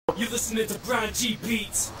You listening to Brian G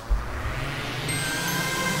Beats.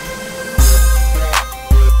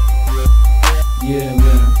 Yeah,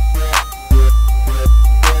 man.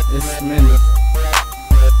 It's Menace.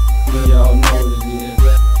 Y'all know what it is.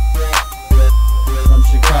 From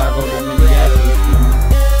Chicago to Minneapolis, man.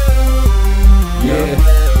 Yeah.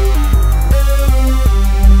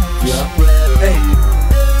 Hey,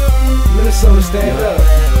 Minnesota, stand up.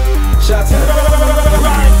 Shout out.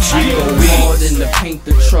 I go hard in the paint,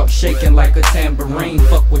 the truck shaking like a tambourine.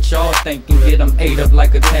 Fuck what y'all thinking, get them ate up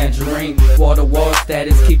like a tangerine. Wall-to-wall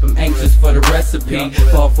status, keep them anxious for the recipe.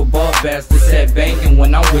 Bar for bar, bastards head banging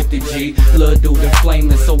when I'm with the G. Lil Dude and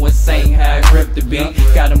flaming, so insane how I grip the beat.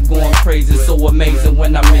 Got them going crazy, so amazing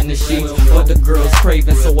when I'm in the sheets. But the girls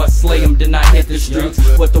craving, so I slay them, then I hit the streets.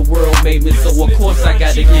 What the world made me, so of course I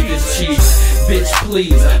gotta get this cheese. Bitch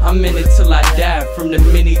please, I'm in it till I die. From the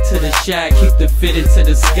mini to the shack, keep the fitted to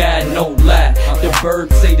the sky, no lie. The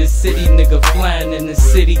birds say the city, nigga flying in the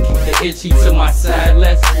city. Keep the itchy to my side,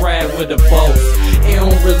 let's ride with a boss. It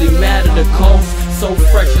don't really matter the cost. So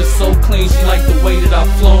fresh and so clean, she like the way that I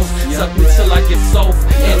floss. Suck me till I get soft,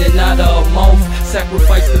 in and out of her mouth.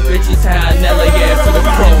 Sacrifice the bitches, how I never yeah for the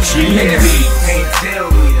cross. Can't tell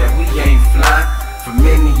me that we ain't fly. From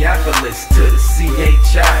Minneapolis to the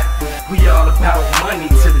CHI, we all about money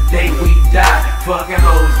to the day we die. Fucking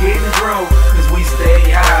hoes getting broke, cause we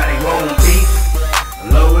stay high. They want beef,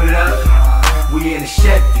 load it up. We in the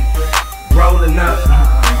Chevy, rolling up.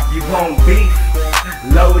 You want beef,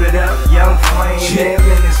 load it up. Young Flame, them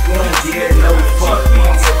in this one, yeah, no fuck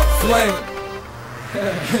Flame.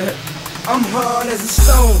 I'm hard as a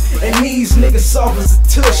stone, and these niggas soft as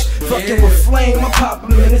a tush. Fucking with Flame, I pop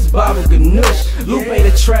him in his Bible ganoush. Lupe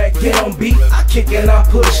the track, get on beat, I kick and I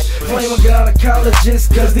push. Flame a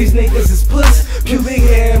gynecologist, cause these niggas is puss. Pubic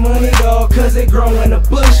hair, money dog, cause they grow in the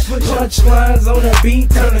bush. Punchlines on the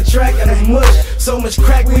beat, turn the track into mush. So much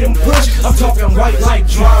crack we done push, I'm talking white like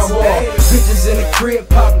drywall. Bitches in the crib,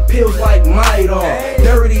 popping pills like Midol.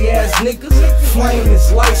 Dirty ass niggas, Flame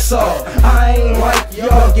is Lysol. I ain't like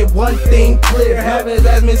y'all, get one thing clear, have his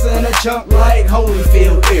ass missing a chunk like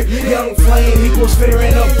Holyfield here. Young Flame equals fear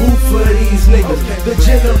in a booth for these niggas. The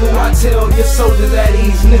general, I tell your soldiers at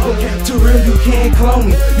these niggas. Too real, you can't clone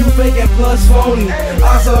me. You faking plus phony.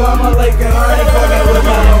 Also, I'm a Laker, I ain't fucking with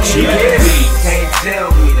my own. Can't tell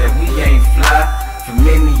me that we ain't fly. From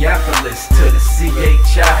Minneapolis to the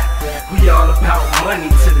CHI, we all about money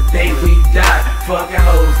to the day we die. Fucking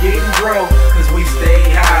hoes getting broke, cause we stay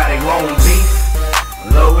high. They want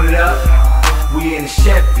beef, load it up. We in the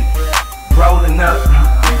Chevy, rolling up.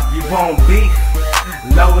 You want beef,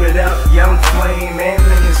 load it up. Young Flame, man,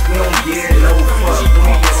 niggas, we don't get no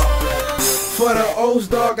fuck. For the O's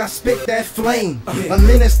dog, I spit that flame. A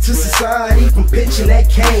menace to society from pitching that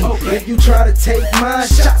cane. If you try to take mine,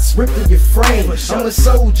 shots ripped in your frame. I'm a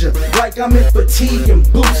soldier, like I'm in fatigue and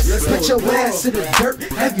boots. Put your ass in the dirt,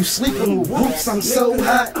 have you sleeping with roots. I'm so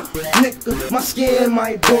hot, nigga, my skin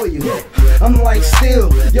might boil you. I'm like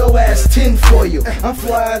steel, your ass 10 for you. I'm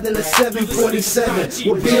flyer than a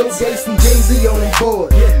 747 with Bill Gates and Jay-Z on the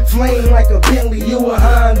board. Flame like a Bentley, you a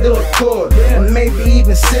Honda Accord, or maybe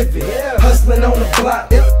even Civic. Hustling on the block,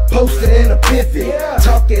 posted in a pivot.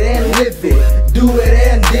 Talk it and live it, do it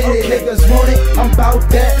and did it. Niggas want it, I'm about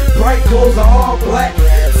that. Bright clothes are all black.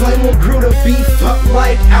 Flame will grew the beef up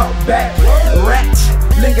like Outback. Rat,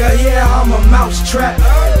 nigga, yeah, I'm a mouse trap.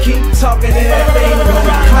 Keep talking and that thing gon'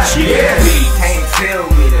 clap. Can't tell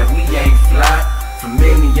me that we ain't fly. From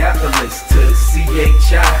Minneapolis to the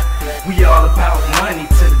CHI, we all about money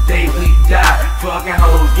to the day we die. Fucking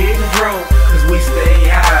hoes getting broke, cause we stay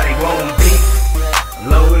high. They want beef,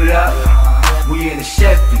 load it up. We in the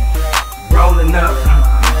Chevy, rolling up.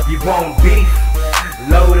 You want beef,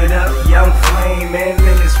 load it up. Young Flame, man,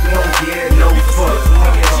 niggas